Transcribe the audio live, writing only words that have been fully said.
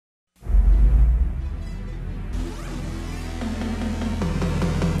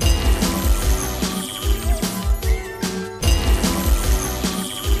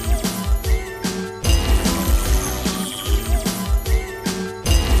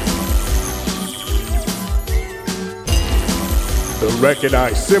the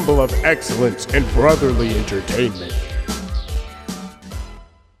recognized symbol of excellence in brotherly entertainment.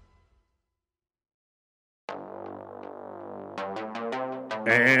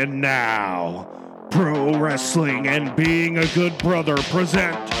 And now, Pro Wrestling and Being a Good Brother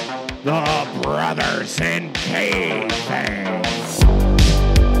present the Brothers in Kayfabe.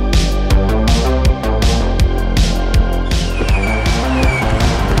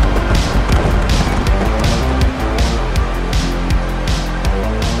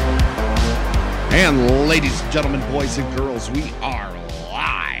 And ladies and gentlemen, boys and girls, we are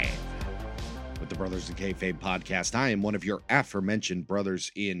live with the Brothers in Kayfabe podcast. I am one of your aforementioned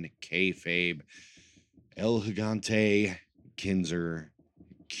Brothers in Kayfabe, El Gigante, Kinzer,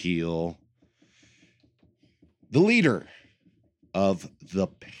 Keel, the leader of the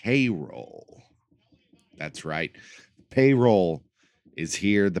payroll. That's right. Payroll is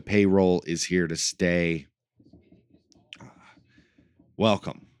here. The payroll is here to stay.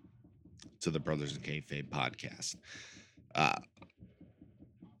 Welcome to the Brothers in Kayfabe podcast.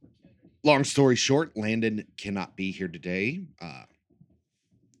 Long story short, Landon cannot be here today.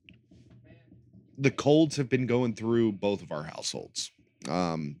 The colds have been going through both of our households.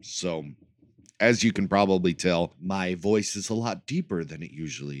 So as you can probably tell, my voice is a lot deeper than it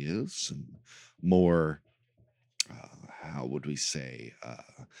usually is, and more, how would we say,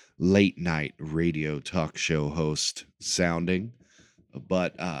 late night radio talk show host sounding.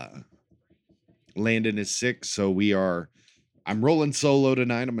 But Landon is sick, so I'm rolling solo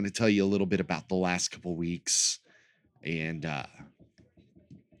tonight. I'm going to tell you a little bit about the last couple weeks and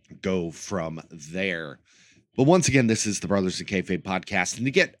go from there. But once again, this is the Brothers in Kayfabe podcast. And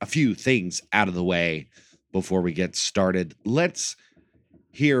to get a few things out of the way before we get started, let's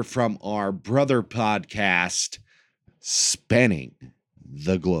hear from our brother podcast, Spanning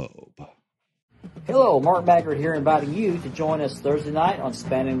the Globe. Hello, Mark Maggard here, inviting you to join us Thursday night on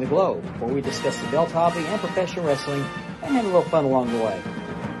Spanning the Globe, where we discuss the belt hobby and professional wrestling and have a little fun along the way.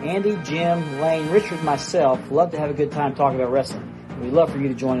 Andy, Jim, Lane, Richard, and myself love to have a good time talking about wrestling, and we'd love for you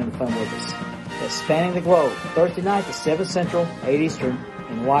to join in the fun with us. That's Spanning the Globe, Thursday night at 7 Central, 8 Eastern,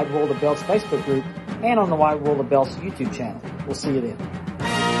 in the Wide World of Belts Facebook group and on the Wide World of Belts YouTube channel. We'll see you then.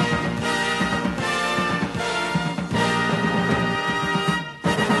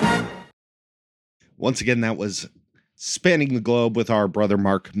 Once again, that was Spanning the Globe with our brother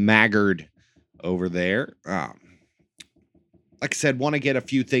Mark Maggard over there. Like I said, want to get a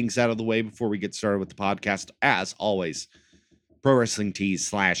few things out of the way before we get started with the podcast. As always, Pro Wrestling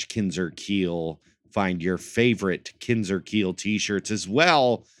Tees / Kinzer Keel. Find your favorite Kinzer Keel t-shirts, as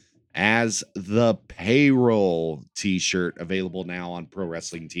well as the payroll t-shirt available now on Pro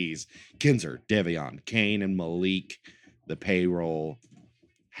Wrestling Tees. Kinzer, Devion, Kane, and Malik. The payroll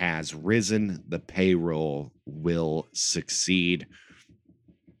has risen. The payroll will succeed.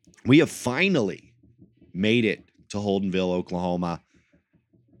 We have finally made it to Holdenville, Oklahoma.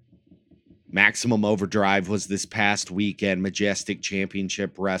 Maximum Overdrive was this past weekend. Majestic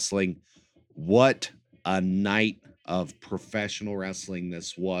Championship Wrestling. What a night of professional wrestling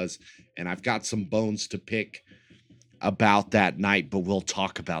this was. And I've got some bones to pick about that night, but we'll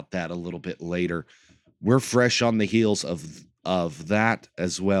talk about that a little bit later. We're fresh on the heels of that,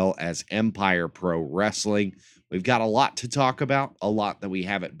 as well as Empire Pro Wrestling. We've got a lot to talk about, a lot that we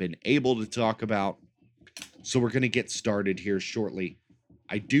haven't been able to talk about. So we're going to get started here shortly.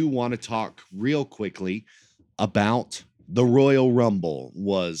 I do want to talk real quickly about the Royal Rumble.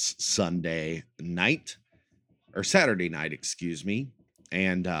 Was Saturday night, excuse me.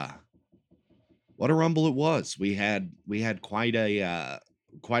 And what a Rumble it was. We had quite a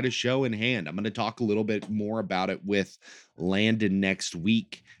show in hand. I'm going to talk a little bit more about it with Landon next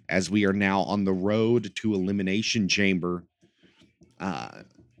week, as we are now on the road to Elimination Chamber.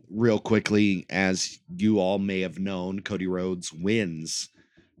 Real quickly, as you all may have known, Cody Rhodes wins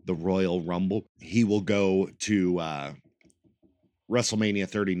the Royal Rumble. He will go to WrestleMania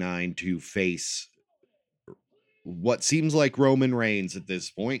 39 to face what seems like Roman Reigns at this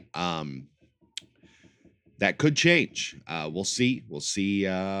point. That could change. We'll see. We'll see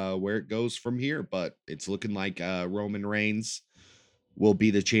where it goes from here. But it's looking like Roman Reigns will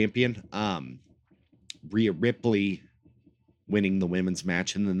be the champion. Rhea Ripley winning the women's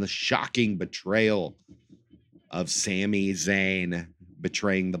match. And then the shocking betrayal of Sami Zayn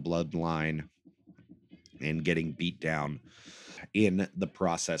betraying the bloodline and getting beat down in the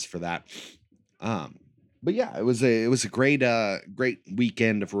process for that. But yeah, it was a great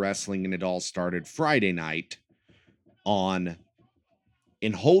weekend of wrestling, and it all started Friday night in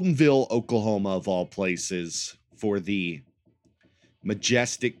Holdenville, Oklahoma, of all places, for the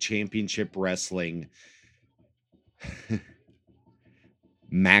Majestic Championship Wrestling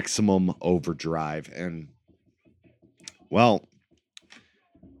Maximum Overdrive. And, well,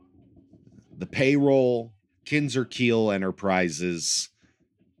 the payroll, Kinzer Enterprises,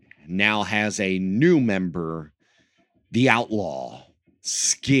 now has a new member, the Outlaw,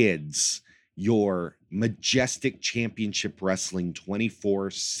 Skids, your Majestic Championship Wrestling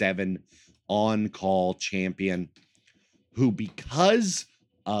 24/7 on-call champion, who, because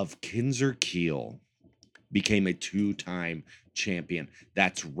of Kinzer became a 2-time champion.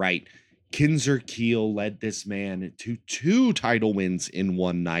 That's right. Kinzer led this man to 2 title wins in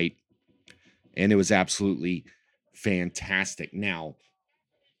one night, and it was absolutely fantastic. Now,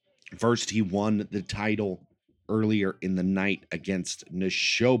 first, he won the title earlier in the night against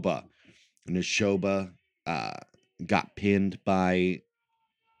Neshoba. Neshoba got pinned by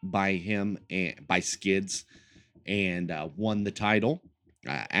him and by Skids, and won the title.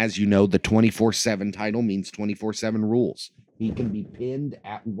 As you know, the 24/7 title means 24/7 rules. He can be pinned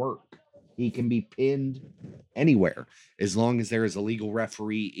at work. He can be pinned anywhere as long as there is a legal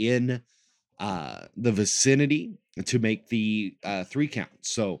referee in the vicinity to make the 3 count.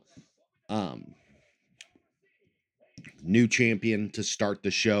 So, new champion to start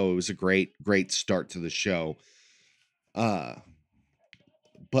the show. It was a great start to the show. But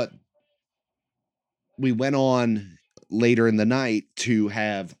we went on later in the night to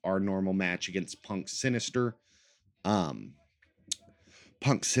have our normal match against Punk Sinister.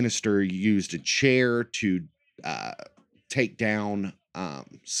 Punk Sinister used a chair to take down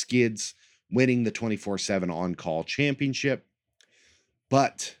Skids, winning the 24/7 on-call championship.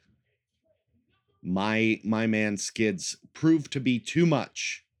 But my man Skids proved to be too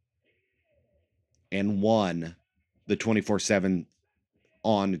much and won the 24/7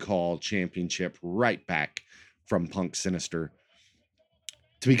 on-call championship right back from Punk Sinister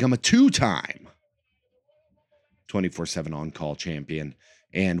to become a 2-time 24/7 on-call champion.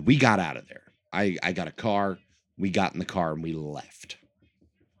 And we got out of there. I got a car. We got in the car and we left.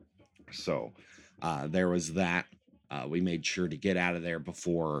 So there was that. We made sure to get out of there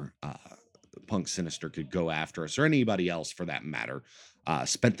before Punk Sinister could go after us, or anybody else for that matter.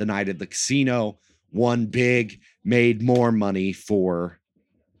 Spent the night at the casino, won big, made more money for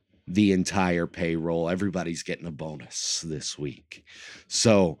the entire payroll. Everybody's getting a bonus this week.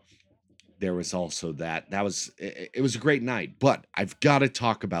 So there was also that. It was a great night, but I've got to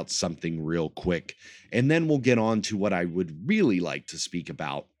talk about something real quick, and then we'll get on to what I would really like to speak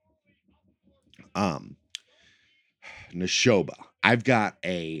about. Neshoba. I've got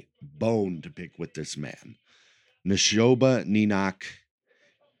a bone to pick with this man. Neshoba Ninok,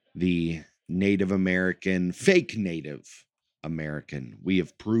 the Native American, fake Native American. We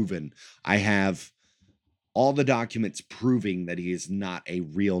have proven, I have all the documents proving that he is not a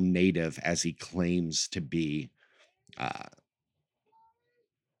real native as he claims to be,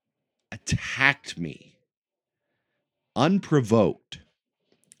 attacked me, unprovoked,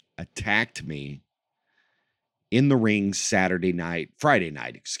 attacked me in the ring Friday night,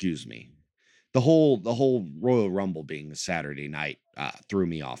 excuse me. The whole Royal Rumble being a Saturday night threw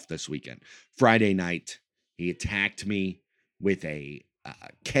me off this weekend. Friday night, he attacked me with a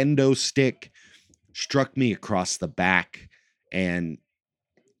kendo stick, struck me across the back, and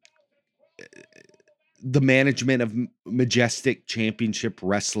the management of Majestic Championship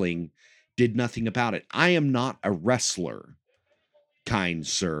Wrestling did nothing about it. I am not a wrestler, kind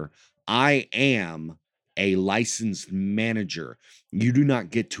sir. I am a licensed manager. You do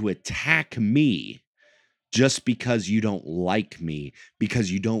not get to attack me just because you don't like me,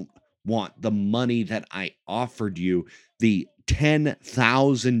 because you don't want the money that I offered you, the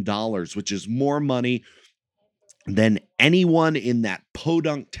 $10,000, which is more money than anyone in that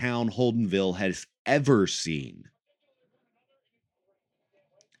podunk town, Holdenville, has ever seen.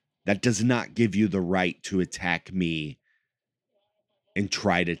 That does not give you the right to attack me and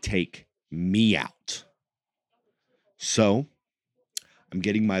try to take me out. So, I'm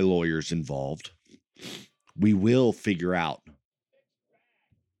getting my lawyers involved. We will figure out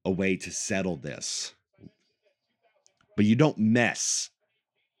a way to settle this. But you don't mess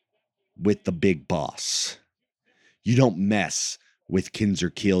with the big boss. You don't mess with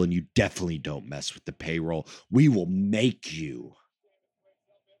Kinzer, and you definitely don't mess with the payroll. We will make you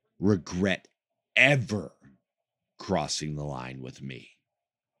regret ever crossing the line with me.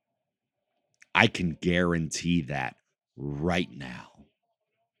 I can guarantee that right now.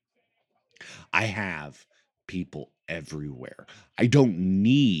 I have people everywhere. I don't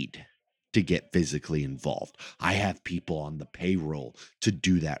need to get physically involved. I have people on the payroll to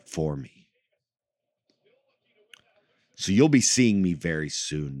do that for me. So you'll be seeing me very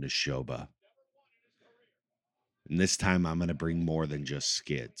soon, Neshoba. And this time I'm going to bring more than just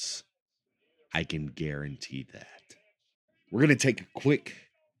skids. I can guarantee that. We're going to take a quick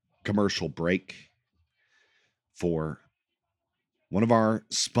commercial break for one of our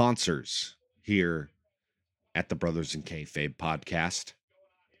sponsors here at the Brothers in Kayfabe podcast,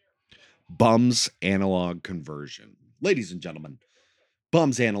 Bums Analog Conversion. Ladies and gentlemen,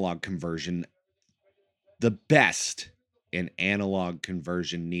 Bums Analog Conversion, the best in analog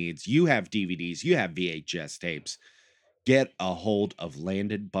conversion needs. You have DVDs, you have VHS tapes. Get a hold of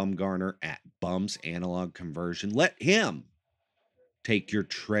Landon Bumgarner at Bums Analog Conversion. Let him take your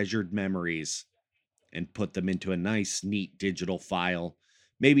treasured memories and put them into a nice, neat digital file.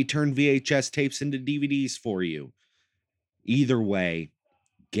 Maybe turn VHS tapes into DVDs for you. Either way,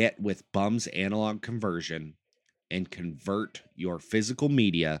 get with Bums Analog Conversion and convert your physical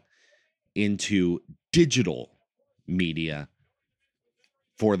media into digital media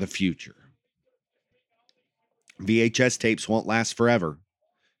for the future. VHS tapes won't last forever.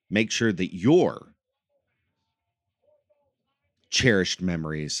 Make sure that your cherished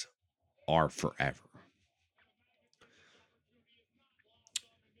memories are forever.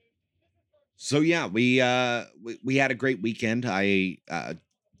 So yeah, we had a great weekend. I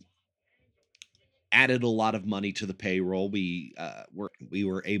added a lot of money to the payroll. We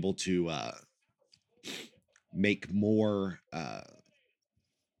were able to make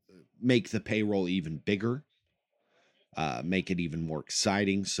the payroll even bigger, make it even more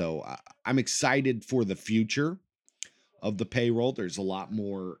exciting. So I'm excited for the future of the payroll. There's a lot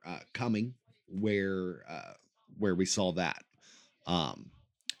more coming where we saw that.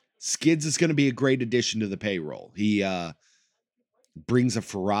 Skids is going to be a great addition to the payroll. He brings a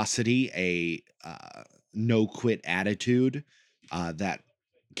ferocity, a no quit attitude that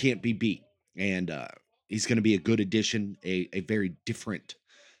can't be beat. And he's going to be a good addition, a very different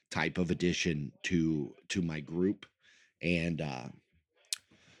type of addition to my group. And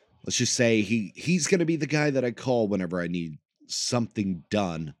let's just say he's going to be the guy that I call whenever I need something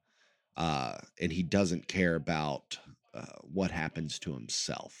done. And he doesn't care about what happens to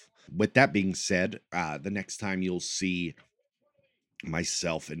himself. With that being said, the next time you'll see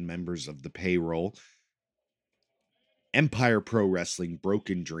myself and members of the payroll, Empire Pro Wrestling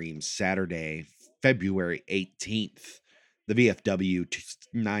Broken Dreams, Saturday, February 18th, the VFW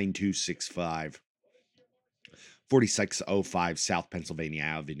 9265, 4605 South Pennsylvania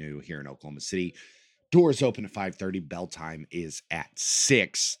Avenue here in Oklahoma City. Doors open at 5:30. Bell time is at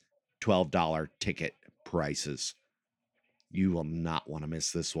 6. $12 ticket prices. You will not want to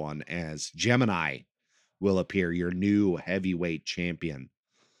miss this one, as Gemini will appear, your new heavyweight champion,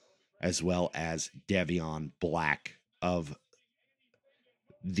 as well as Devion Black of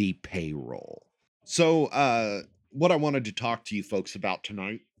the payroll. So what I wanted to talk to you folks about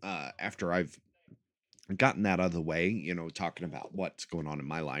tonight, after I've gotten that out of the way, talking about what's going on in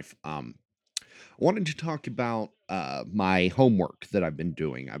my life, I wanted to talk about my homework that I've been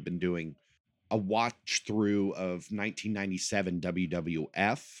doing. I've been doing a watch through of 1997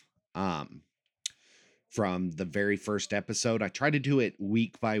 WWF from the very first episode. I try to do it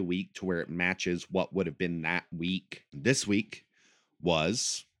week by week to where it matches what would have been that week. This week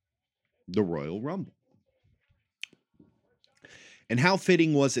was the Royal Rumble. And how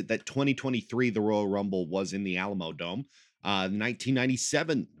fitting was it that 2023, the Royal Rumble was in the Alamo Dome?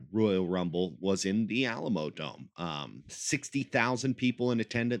 1997 Royal Rumble was in the Alamo Dome. 60,000 people in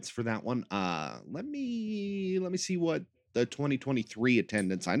attendance for that one. Let me see what the 2023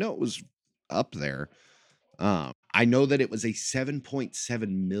 attendance. I know it was up there. I know that it was a $7.7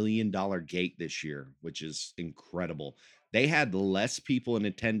 million gate this year, which is incredible. They had less people in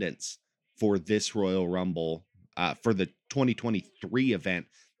attendance for this Royal Rumble, for the 2023 event,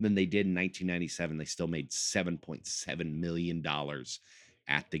 than they did in 1997. They still made $7.7 million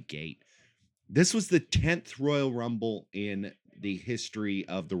at the gate. This was the 10th Royal Rumble in the history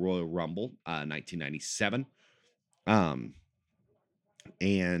of the Royal Rumble, 1997. And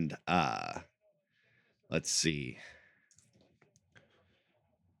let's see.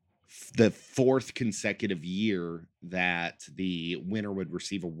 The fourth consecutive year that the winner would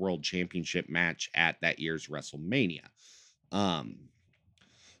receive a world championship match at that year's WrestleMania.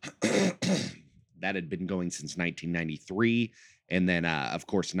 That had been going since 1993. And then, of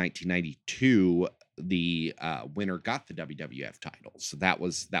course, 1992, the winner got the WWF title. So that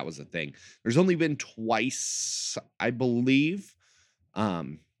was a thing. There's only been twice, I believe,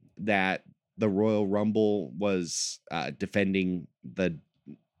 that the Royal Rumble was defending the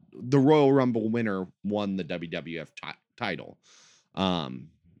Royal Rumble winner won the WWF title.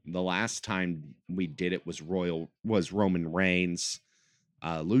 The last time we did it was Roman Reigns.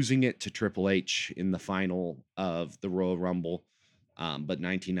 losing it to Triple H in the final of the Royal Rumble. But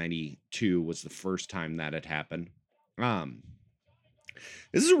 1992 was the first time that had happened.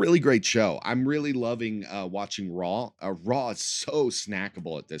 This is a really great show. I'm really loving watching Raw. Raw is so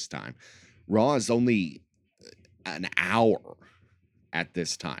snackable at this time. Raw is only an hour at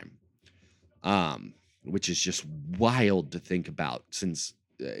this time, which is just wild to think about since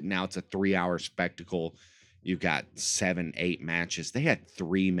now it's a 3-hour spectacle. You've got 7, 8 matches. They had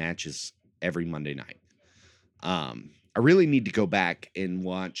 3 matches every Monday night. I really need to go back and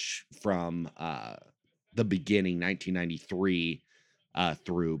watch from the beginning, 1993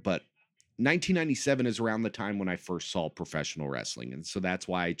 through, but 1997 is around the time when I first saw professional wrestling. And so that's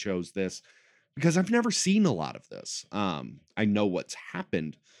why I chose this, because I've never seen a lot of this. I know what's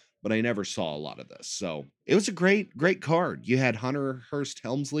happened, but I never saw a lot of this. So it was a great card. You had Hunter Hearst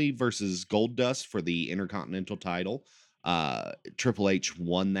Helmsley versus Goldust for the Intercontinental title. Triple H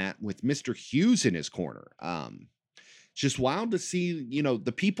won that with Mr. Hughes in his corner. It's just wild to see,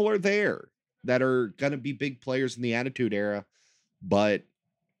 the people are there that are going to be big players in the Attitude Era, but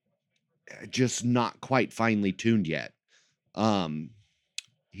just not quite finely tuned yet.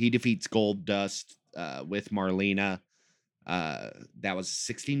 He defeats Goldust with Marlena. That was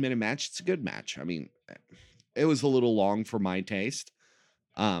a 16-minute match. It's a good match. I mean, it was a little long for my taste.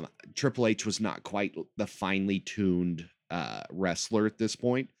 Triple H was not quite the finely tuned wrestler at this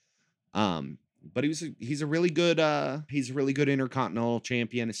point. But he's a really good Intercontinental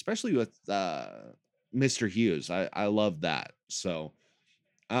champion, especially with Mr. Hughes. I love that. So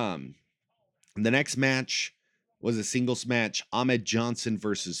the next match was a singles match. Ahmed Johnson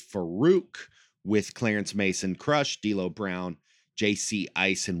versus Farouk with Clarence Mason, Crush, D'Lo Brown, JC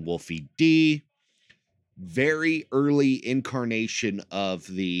Ice, and Wolfie D. Very early incarnation of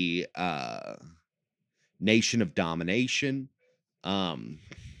the Nation of Domination.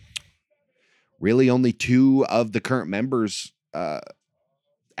 Really only 2 of the current members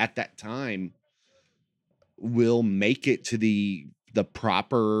at that time will make it to the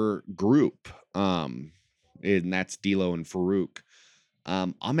proper group. And that's D'Lo and Farouk.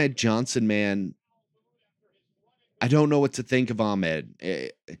 Ahmed Johnson, man, I don't know what to think of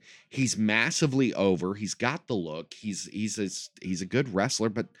Ahmed. He's massively over. He's got the look. He's a good wrestler,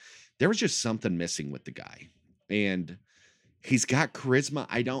 but there was just something missing with the guy. And he's got charisma.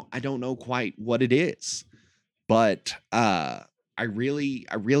 I don't know quite what it is. But I really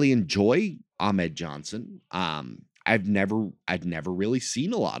enjoy Ahmed Johnson. I've never really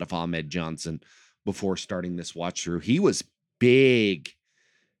seen a lot of Ahmed Johnson before starting this watch through. He was a big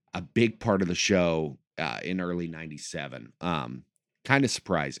part of the show in early 97. Kind of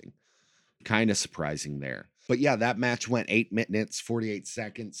surprising there. But yeah, that match went 8 minutes, 48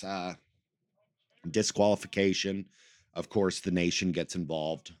 seconds. Disqualification. Of course, the Nation gets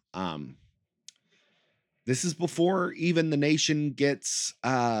involved. This is before even the Nation gets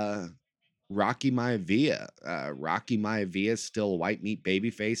Rocky Maivia. Rocky Maivia is still a white meat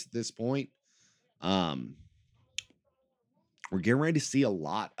babyface at this point. We're getting ready to see a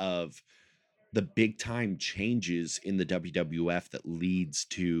lot of the big time changes in the WWF that leads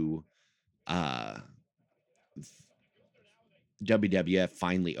to WWF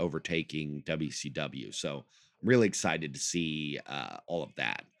finally overtaking WCW. So I'm really excited to see all of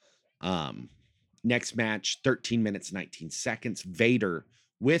that. Next match, 13 minutes, 19 seconds. Vader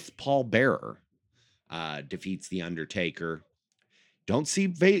with Paul Bearer defeats The Undertaker. Don't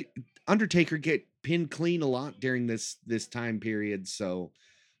see Undertaker get pinned clean a lot during this time period. So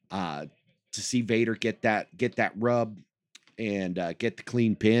to see Vader get that rub and get the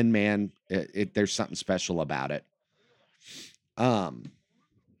clean pin, man, there's something special about it.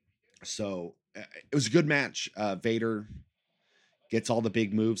 So it was a good match. Vader gets all the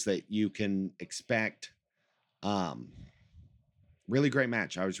big moves that you can expect. Really great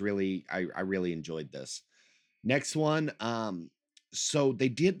match. I really enjoyed this. Next one. So they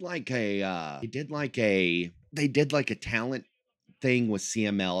did like a talent thing with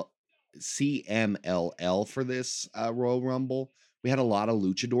CMLL for this Royal Rumble. We had a lot of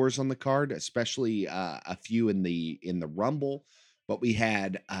luchadors on the card, especially a few in the Rumble, but we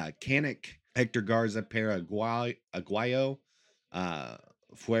had Canik, Hector Garza, Aguayo,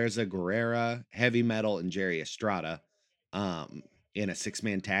 Fuerza Guerrera, Heavy Metal, and Jerry Estrada in a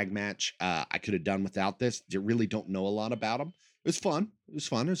 6-man tag match. I could have done without this. I really don't know a lot about them. It was fun. It was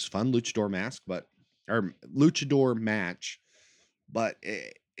fun luchador match, but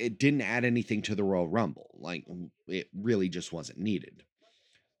it didn't add anything to the Royal Rumble. Like, it really just wasn't needed.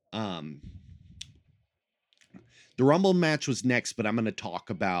 The Rumble match was next, but I'm going to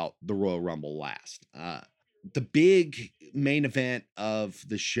talk about the Royal Rumble last. the big main event of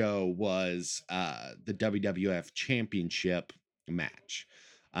the show was the WWF Championship match.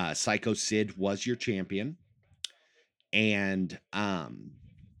 Psycho Sid was your champion, and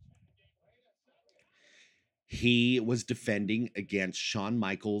he was defending against Shawn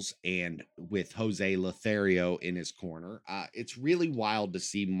Michaels and with Jose Lothario in his corner. It's really wild to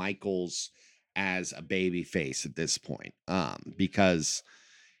see Michaels as a baby face at this point, because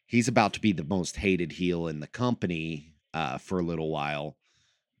he's about to be the most hated heel in the company for a little while.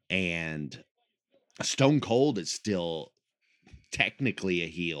 And Stone Cold is still technically a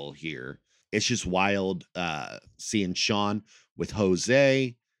heel here. It's just wild seeing Shawn with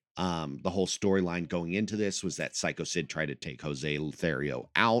Jose. The whole storyline going into this was that Psycho Sid tried to take Jose Lothario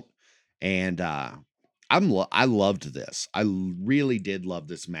out. And I loved this. I really did love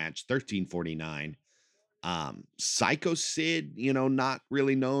this match. 1349. Psycho Sid, not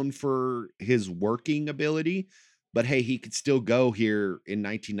really known for his working ability, but hey, he could still go here in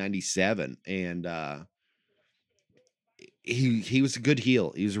 1997. And he was a good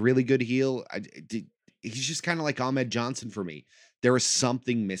heel. He was a really good heel. He's just kind of like Ahmed Johnson for me. There was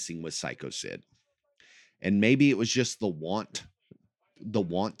something missing with Psycho Sid, and maybe it was just the want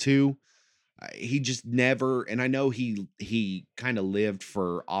to. He just never. And I know he kind of lived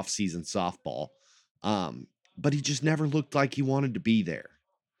for off-season softball, but he just never looked like he wanted to be there.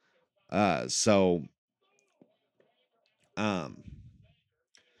 So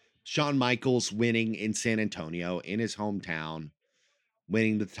Shawn Michaels winning in San Antonio in his hometown,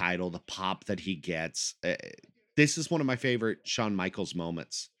 winning the title, the pop that he gets. This is one of my favorite Shawn Michaels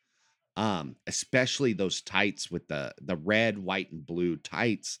moments. Especially those tights with the red, white, and blue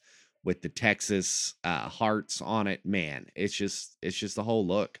tights with the Texas hearts on it. Man, it's just the whole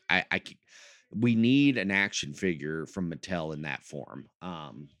look. We need an action figure from Mattel in that form.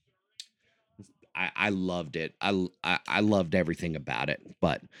 I loved it. I loved everything about it.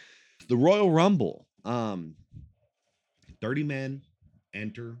 But the Royal Rumble, 30 men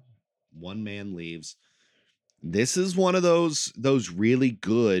enter, 1 man leaves. This is one of those really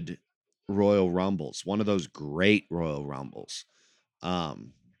good Royal Rumbles, one of those great Royal Rumbles. A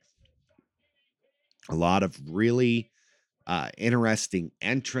lot of really interesting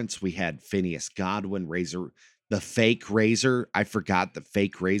entrants. We had Phineas Godwin, Razor, the fake Razor. I forgot the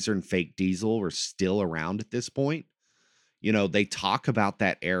fake Razor and fake Diesel were still around at this point. They talk about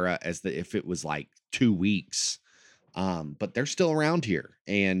that era as if it was like 2 weeks. But they're still around here,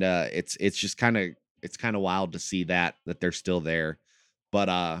 and it's just kind of wild to see that they're still there,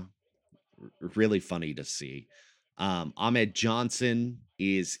 but really funny to see. Ahmed Johnson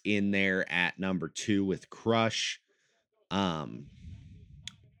is in there at number 2 with Crush.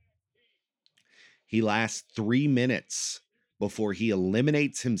 He lasts 3 minutes before he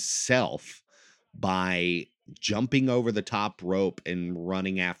eliminates himself by jumping over the top rope and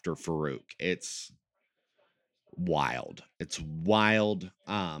running after Farouk. It's wild. It's wild.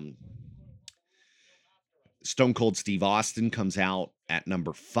 Stone Cold Steve Austin comes out at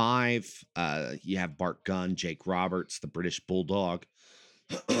number 5. You have Bart Gunn, Jake Roberts, the British Bulldog.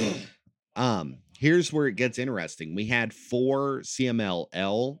 Here's where it gets interesting. We had 4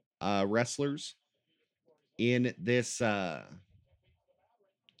 CMLL wrestlers in this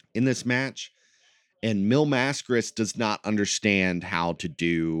match, and Mil Mascaris does not understand how to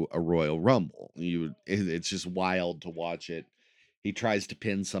do a Royal Rumble. It's just wild to watch it. He tries to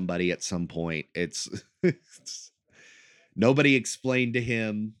pin somebody at some point. It's nobody explained to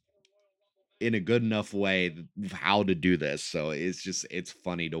him in a good enough way how to do this. So it's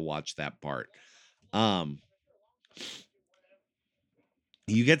funny to watch that part.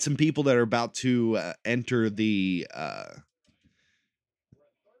 You get some people that are about to enter the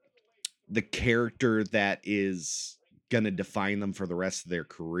character that is going to define them for the rest of their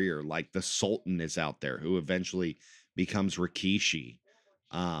career. Like the Sultan is out there, who eventually becomes Rikishi.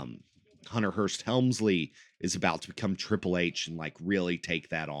 Hunter Hearst Helmsley is about to become Triple H and like really take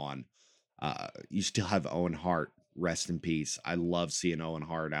that on. You still have Owen Hart, rest in peace. I love seeing Owen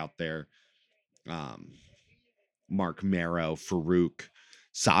Hart out there. Mark Marrow, Farouk,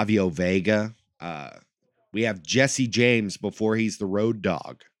 Savio Vega. We have Jesse James before he's the Road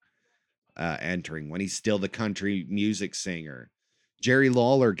Dogg entering, when he's still the country music singer. Jerry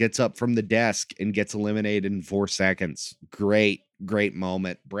Lawler gets up from the desk and gets eliminated in 4 seconds. Great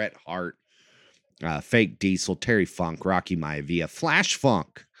moment. Bret Hart, Fake Diesel, Terry Funk, Rocky Maivia, Flash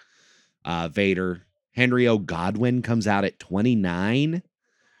Funk, Vader. Henry O. Godwin comes out at 29.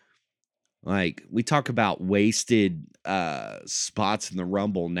 Like, we talk about wasted spots in the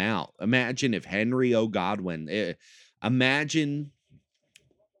Rumble now. Imagine if Henry O. Godwin, imagine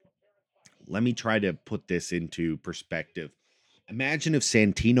let me try to put this into perspective. Imagine if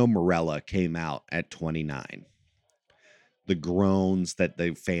Santino Marella came out at 29. The groans that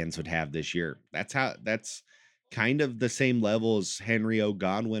the fans would have this year. That's kind of the same level as Henry O.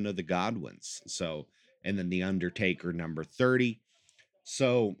 Godwin of the Godwins. So, and then the Undertaker number 30.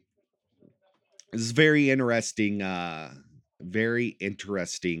 So this is very interesting uh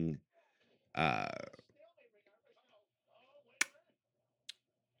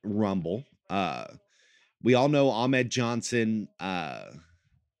rumble. We all know Ahmed Johnson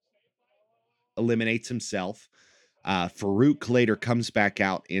eliminates himself. Farouk later comes back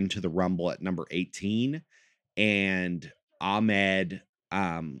out into the Rumble at number 18, and Ahmed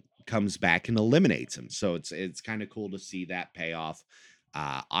comes back and eliminates him. So it's kind of cool to see that payoff.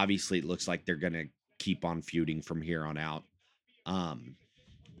 Obviously, it looks like they're gonna keep on feuding from here on out.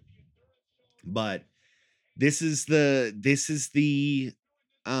 But this is the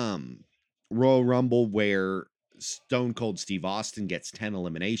Royal Rumble where Stone Cold Steve Austin gets 10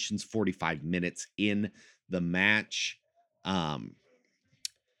 eliminations, 45 minutes in the match.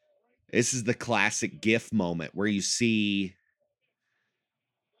 This is the classic GIF moment where you see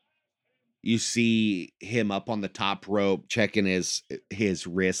him up on the top rope checking his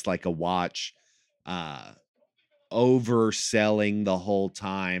wrist like a watch, overselling the whole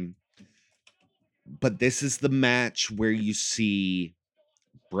time. But this is the match where you see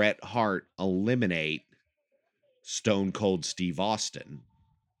Bret Hart eliminate Stone Cold Steve Austin.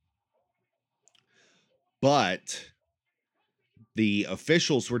 But the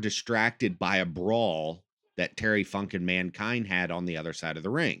officials were distracted by a brawl that Terry Funk and Mankind had on the other side of the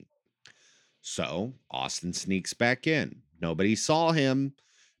ring. So Austin sneaks back in. Nobody saw him.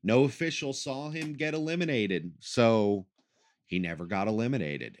 No official saw him get eliminated. So he never got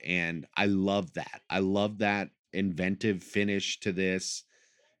eliminated. And I love that. I love that inventive finish to this.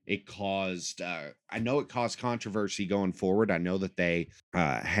 It caused, I know it caused controversy going forward. I know that they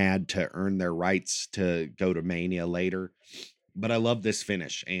had to earn their rights to go to Mania later. But I love this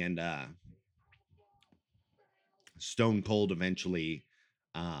finish. And Stone Cold eventually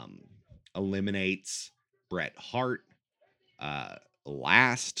eliminates Bret Hart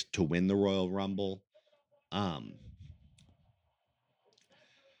last to win the Royal Rumble. I'm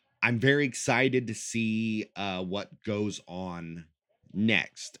very excited to see what goes on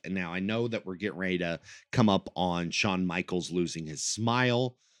next. And now I know that we're getting ready to come up on Shawn Michaels losing his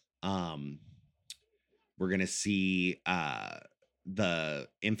smile. We're going to see the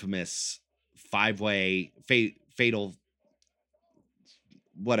infamous five-way fatal,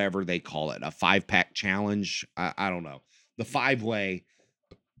 whatever they call it, a 5-pack challenge. I don't know. The 5-way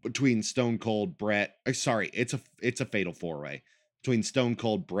between Stone Cold, Bret. Sorry, it's a fatal 4-way between Stone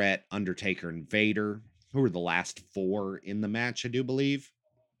Cold, Bret, Undertaker, and Vader, who were the last 4 in the match, I do believe.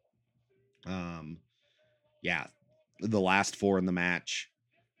 Yeah, the last 4 in the match.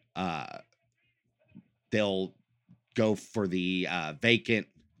 They'll go for the vacant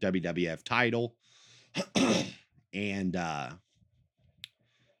WWF title, and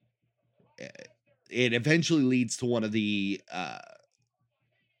it eventually leads to one of the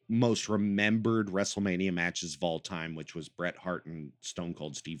most remembered WrestleMania matches of all time, which was Bret Hart and Stone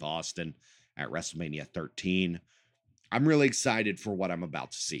Cold Steve Austin at WrestleMania 13. I'm really excited for what I'm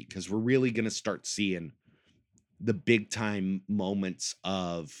about to see, because we're really going to start seeing the big time moments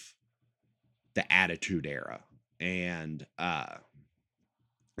of the Attitude Era. And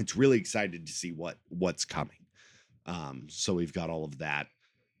it's really excited to see what's coming. So we've got all of that.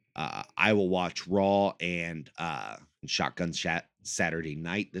 I will watch Raw and Shotgun Saturday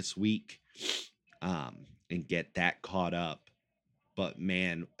Night this week, and get that caught up. But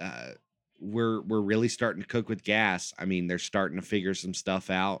man, we're really starting to cook with gas. I mean, they're starting to figure some stuff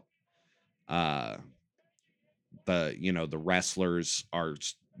out. The wrestlers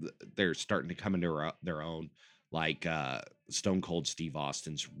they're starting to come into their own. Like Stone Cold Steve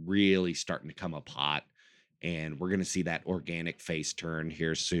Austin's really starting to come up hot, and we're gonna see that organic face turn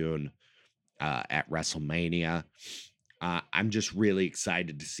here soon at WrestleMania. I'm just really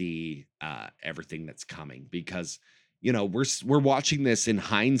excited to see everything that's coming, because we're watching this in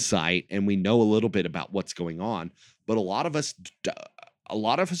hindsight and we know a little bit about what's going on, but a lot of us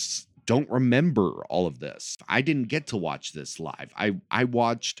don't remember all of this. I didn't get to watch this live. I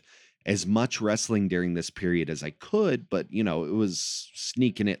watched as much wrestling during this period as I could, but it was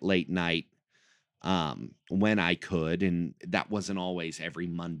sneaking it late night when I could, and that wasn't always every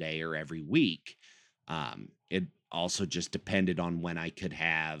Monday or every week. It also just depended on when I could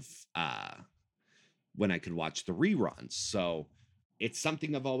watch the reruns. So it's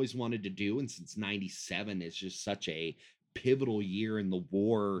something I've always wanted to do, and since 97 is just such a pivotal year in the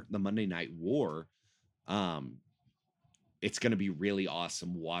war, the Monday Night War. It's going to be really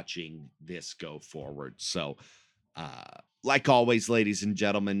awesome watching this go forward. So, like always, ladies and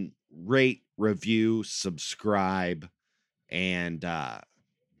gentlemen, rate, review, subscribe, and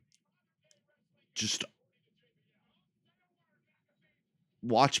just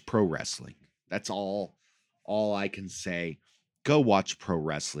watch pro wrestling. That's all I can say. Go watch pro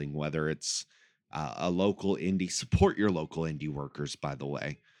wrestling, whether it's a local indie. Support your local indie workers, by the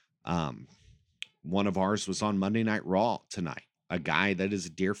way. One of ours was on Monday Night Raw tonight. A guy that is a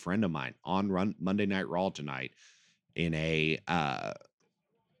dear friend of mine on Monday Night Raw tonight in a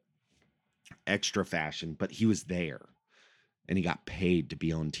extra fashion, but he was there and he got paid to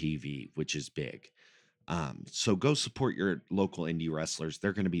be on TV, which is big. So go support your local indie wrestlers.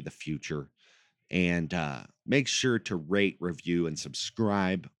 They're going to be the future. And make sure to rate, review, and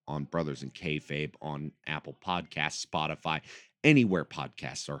subscribe on Brothers in Kayfabe on Apple Podcasts, Spotify, anywhere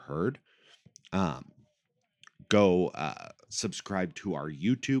podcasts are heard. Go subscribe to our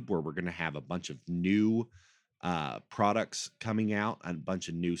YouTube, where we're going to have a bunch of new products coming out, a bunch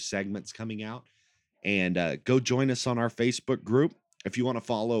of new segments coming out. And go join us on our Facebook group. If you want to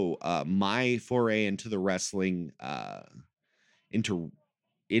follow my foray into the wrestling, into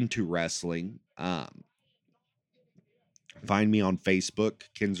wrestling, find me on Facebook,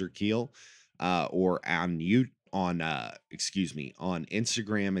 Kinzer Keel, or on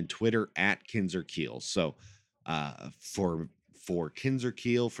Instagram and Twitter at Kinzer Keel. So for Kinzer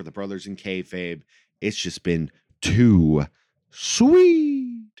Keel, for the Brothers in Kayfabe, it's just been too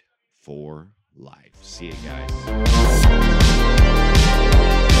sweet for life. See you guys.